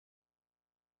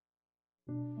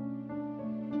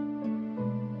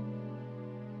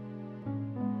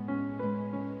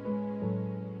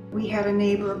We had a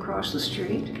neighbor across the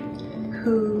street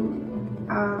who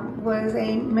was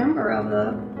a member of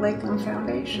the Lakeland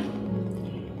Foundation.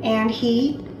 And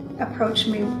he approached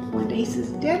me one day. He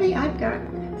says, "Debbie, I've got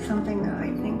something that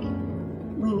I think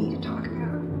we need to talk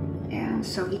about." And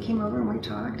so he came over and we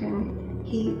talked, and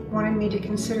he wanted me to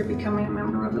consider becoming a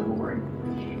member of the board.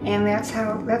 And that's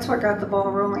what got the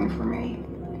ball rolling for me.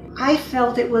 I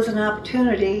felt it was an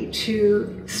opportunity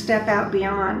to step out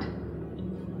beyond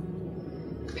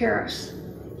Paris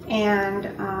and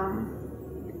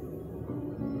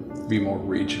be more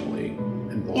regionally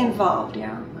involved.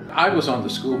 Yeah. I was on the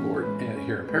school board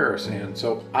here in Paris, and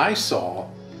so I saw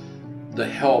the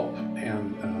help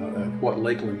and what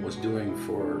Lakeland was doing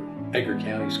for Edgar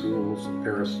County schools,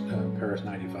 Paris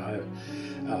 95,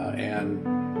 and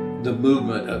the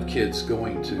movement of kids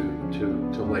going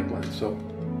to Lakeland. So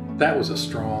that was a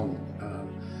strong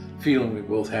feeling we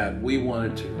both had. We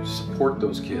wanted to support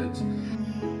those kids.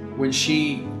 When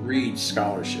she reads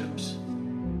scholarships,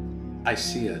 I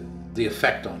see the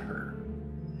effect on her,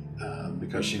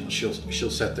 because she'll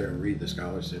sit there and read the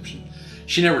scholarships.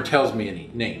 She never tells me any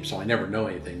names, so I never know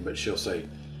anything, but she'll say,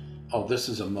 "Oh, this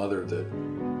is a mother that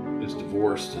is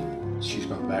divorced and she's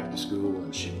going back to school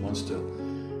and she wants to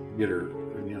get her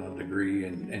degree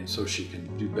and so she can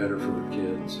do better for her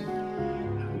kids." I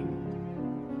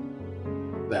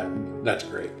mean, that's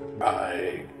great.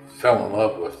 I fell in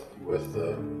love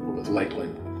with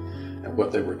Lakeland and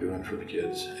what they were doing for the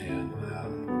kids, and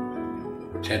the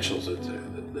potentials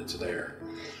that's there.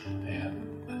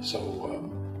 And so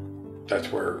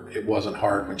that's where it wasn't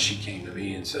hard when she came to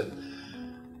me and said,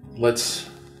 let's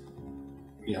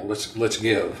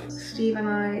give. Steve and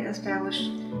I established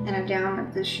an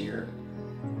endowment this year,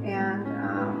 and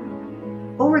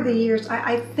over the years,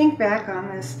 I think back on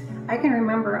this, I can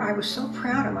remember I was so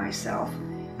proud of myself.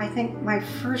 I think my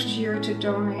first year to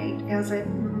donate as a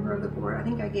member of the board, I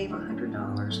think I gave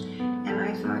 $100, and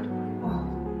I thought, oh,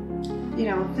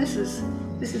 this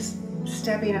is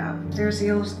stepping up. There's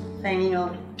the old thing,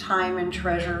 time and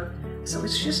treasure. So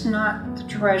it's just not the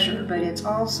treasure, but it's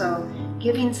also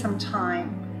giving some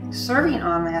time, serving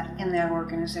in that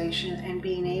organization, and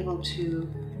being able to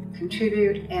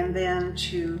contribute, and then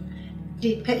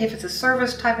if it's a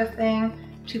service type of thing,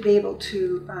 to be able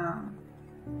to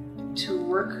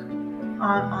work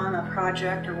on a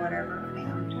project or whatever,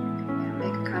 and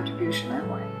make a contribution that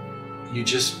way. You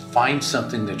just find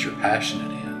something that you're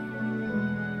passionate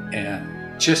in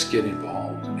and just get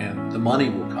involved, and the money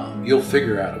will come. You'll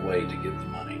figure out a way to get the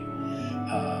money.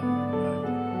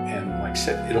 And like I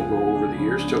said, it'll grow over the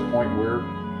years to a point where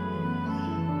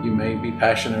you may be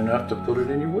passionate enough to put it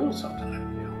in your will sometime.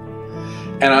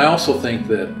 And I also think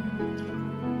that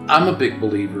I'm a big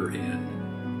believer in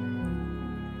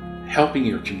helping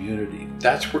your community.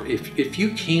 That's where, if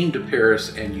you came to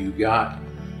Paris and you got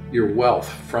your wealth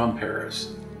from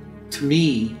Paris, to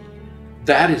me,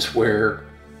 that is where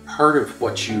part of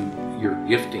what your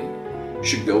gifting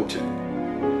should go to.